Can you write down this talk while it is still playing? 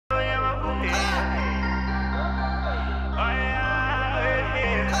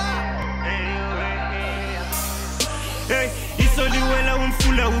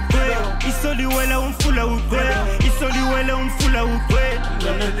isoliwela umfula ukwela, isoliwela umfula ukwela.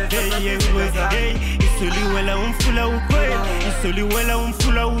 Hey, isoliwela umfula ukwela, isoliwela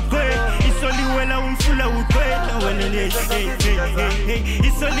umfula ukwela, isoliwela umfula ukwela.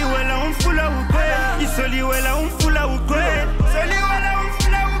 Isoliwela umfula ukwela, isoliwela umfula ukwela, isoliwela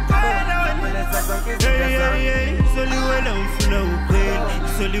umfula ukwela. Isoliwela umfula ukwela,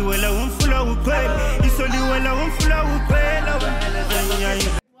 isoliwela umfula ukwela, isoliwela umfula ukwela.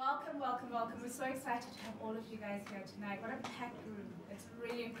 Welcome. We're so excited to have all of you guys here tonight. What a packed room. It's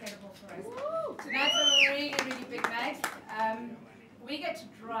really incredible for us. Tonight's a really big night. We get to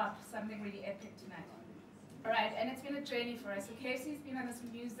drop something really epic tonight. Alright, and it's been a journey for us. So KFC's been on this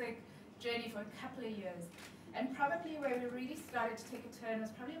music journey for a couple of years. And probably where we really started to take a turn was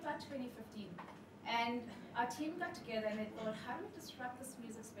probably about 2015. And our team got together and they thought, how do we disrupt this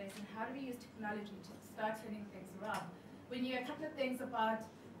music space and how do we use technology to start turning things around? We knew a couple of things about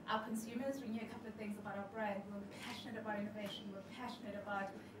our consumers, we knew a couple of things about our brand. We were passionate about innovation, we were passionate about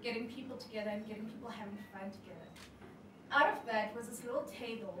getting people together and getting people having fun together. Out of that was this little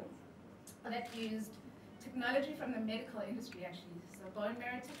table that used technology from the medical industry actually, so bone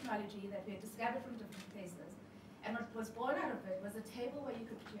marrow technology that we had discovered from different places. And what was born out of it was a table where you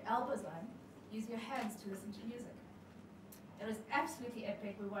could put your elbows on, use your hands to listen to music. It was absolutely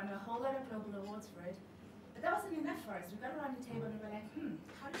epic. We won a whole lot of global awards for it. But that wasn't enough for us. We got around the table and we were like,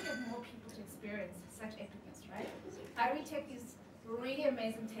 how do we get more people to experience such epicness, right? How do we take these really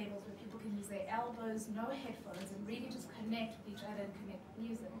amazing tables where people can use their elbows, no headphones, and really just connect with each other and connect with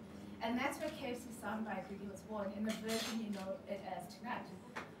music? And that's where KFC SoundBite really was born, in the version you know it as tonight.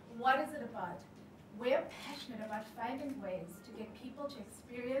 What is it about? We're passionate about finding ways to get people to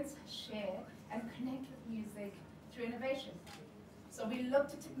experience, share, and connect with music through innovation. So we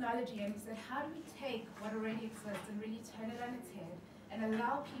looked at technology and we said, how do we take what already exists and really turn it on its head and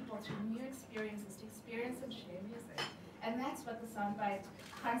allow people through new experiences to experience and share music? And that's what the SoundBite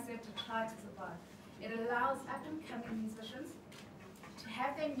concept of charts is about. It allows up-and-coming musicians to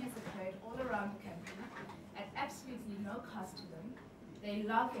have their music heard all around the country at absolutely no cost to them. They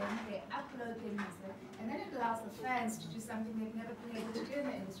log in, they upload their music, and then it allows the fans to do something they've never been able to do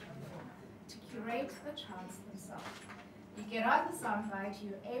in the industry before, to curate the charts themselves. You get on the SoundBite,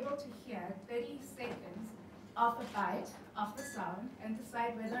 you're able to hear 30 seconds of a bite of the sound and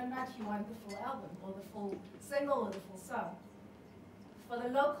decide whether or not you want the full album, or the full single, or the full song. For the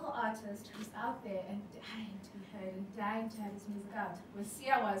local artist who's out there and dying to be heard and dying to have his music out, where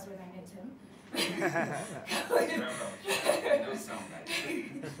Sia was when I met him. No SoundBite.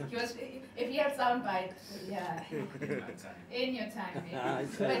 If you had SoundBite, yeah, in your time, maybe.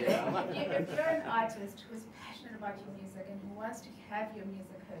 But if you're an artist who is passionate about your music and who wants to have your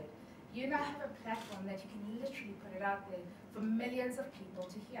music heard, you now have a platform that you can literally put it out there for millions of people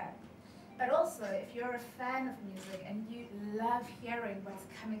to hear. But also, if you're a fan of music and you love hearing what's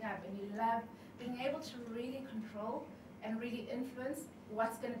coming up and you love being able to really control and really influence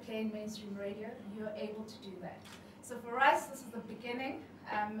what's going to play in mainstream radio, you're able to do that. So for us, this is the beginning.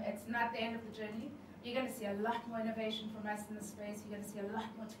 It's not the end of the journey. You're going to see a lot more innovation from us in this space. You're going to see a lot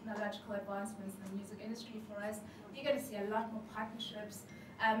more technological advancements in the music industry for us. You're going to see a lot more partnerships.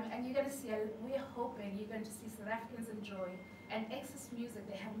 And you're going to see, we're hoping you're going to see South Africans enjoy and access music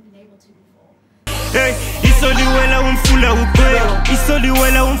they haven't been able to before. Hey, isoliwela umfula ukwela,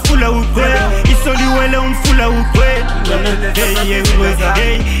 isoliwela umfula ukwela, isoliwela umfula ukwela.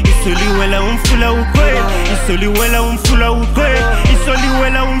 Hey, isoliwela umfula ukwela, isoliwela umfula ukwela,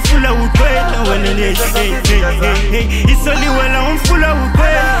 isoliwela umfula ukwela. Isoliwela umfula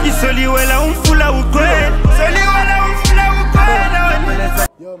ukwela, isoliwela umfula ukwela, isoliwela umfula ukwela.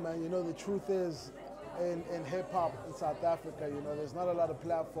 Yo man, you know the truth is, in hip-hop in South Africa, you know, there's not a lot of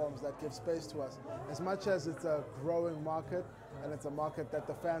platforms that give space to us. As much as it's a growing market, and it's a market that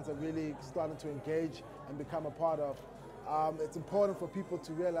the fans are really starting to engage and become a part of, it's important for people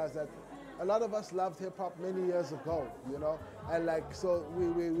to realize that a lot of us loved hip-hop many years ago, you know, and like, so we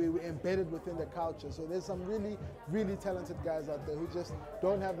were embedded within the culture. So there's some really talented guys out there who just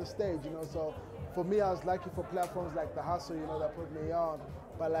don't have the stage, you know. So for me, I was lucky for platforms like The Hustle, you know, that put me on.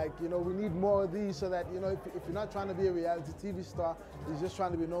 But like, you know, we need more of these so that, you know, if you're not trying to be a reality TV star, you're just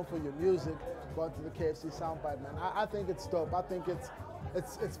trying to be known for your music, go to the KFC SoundBite, man. I think it's dope. I think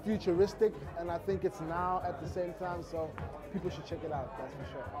it's futuristic, and I think it's now at the same time, so people should check it out, that's for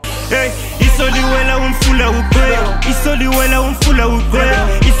sure. Hey, isoliwela umfula ukwela, isoliwela umfula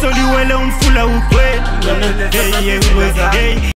ukwela, isoliwela umfula ukwela. Hey,